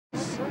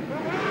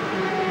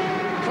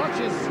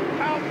Clutches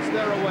out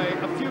their away,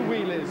 a few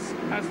wheelies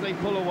as they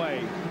pull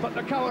away. But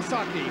the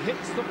Kawasaki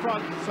hits the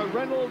front, so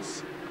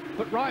Reynolds,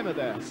 but Reimer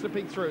there,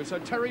 slipping through. So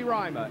Terry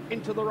Reimer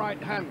into the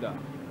right-hander.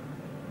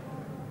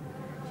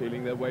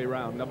 Feeling their way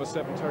round. Number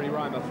 7, Terry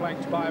Reimer,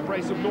 flanked by a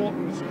brace of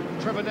Nortons.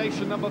 Trevor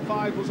Nation, number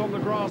 5, was on the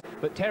grass.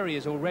 But Terry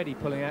is already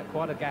pulling out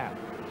quite a gap.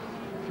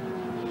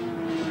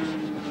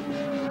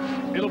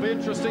 It'll be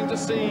interesting to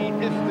see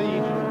if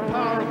the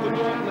power of the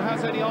Norton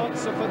has any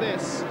answer for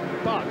this.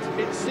 But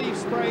it's Steve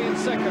Spray in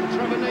second,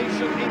 Trevor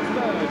Nation in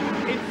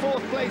third. In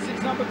fourth place,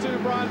 it's number 2,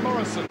 Brian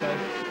Morrison.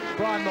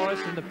 Brian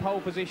Morrison, the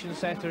pole position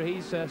setter,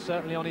 he's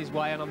certainly on his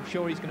way, and I'm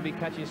sure he's going to be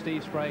catching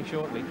Steve Spray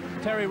shortly.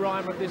 Terry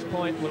Reimer at this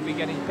point will be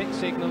getting pit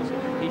signals.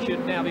 He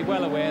should now be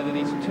well aware that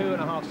he's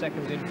 2.5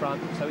 seconds in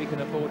front, so he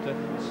can afford to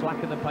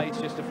slacken the pace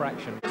just a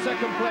fraction.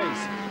 Second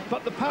place,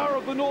 but the power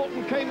of the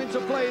Norton came into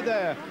play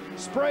there.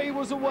 Spray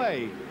was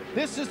away.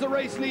 This is the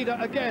race leader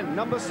again,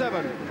 number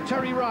 7,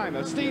 Terry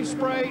Reimer, Steve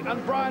Spray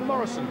and Brian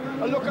Morrison.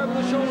 A look over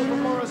the shoulder for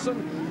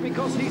Morrison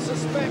because he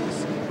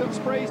suspects that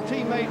Spray's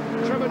teammate,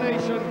 Trevor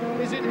Nation,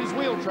 is in his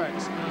wheel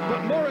tracks.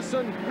 But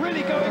Morrison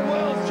really going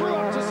well, through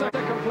up to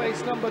second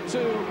place, number 2,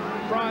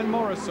 Brian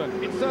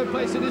Morrison. In third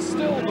place, it is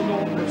still the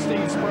Norton of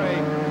Steve Spray,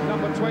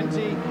 number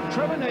 20.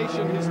 Trevor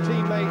Nation, his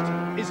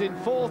teammate, is in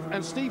 4th,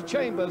 and Steve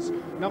Chambers,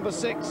 number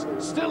 6,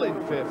 still in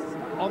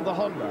 5th on the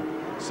Honda.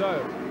 So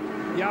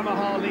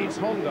Yamaha leads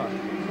Honda.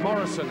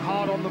 Morrison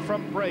hard on the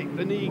front brake,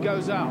 the knee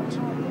goes out.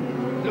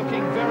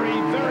 Looking very,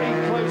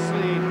 very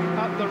closely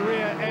at the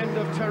rear end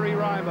of Terry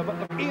Reimer,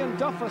 but Ian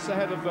Duffus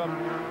ahead of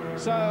them.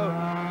 So,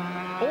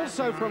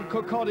 also from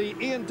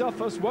Kirkcaldy, Ian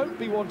Duffus won't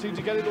be wanting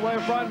to get in the way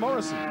of Brian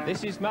Morrison.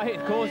 This is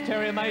caused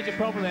Terry a major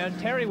problem there, and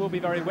Terry will be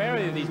very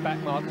wary of these back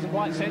markers, and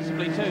quite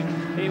sensibly too.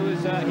 He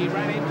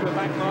ran into a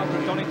back marker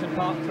at Donington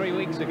Park 3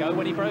 weeks ago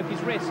when he broke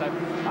his wrist, so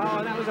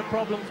that was a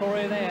problem for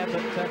him there,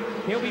 but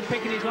he'll be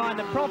picking his line.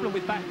 The problem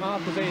with back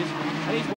markers is, and he's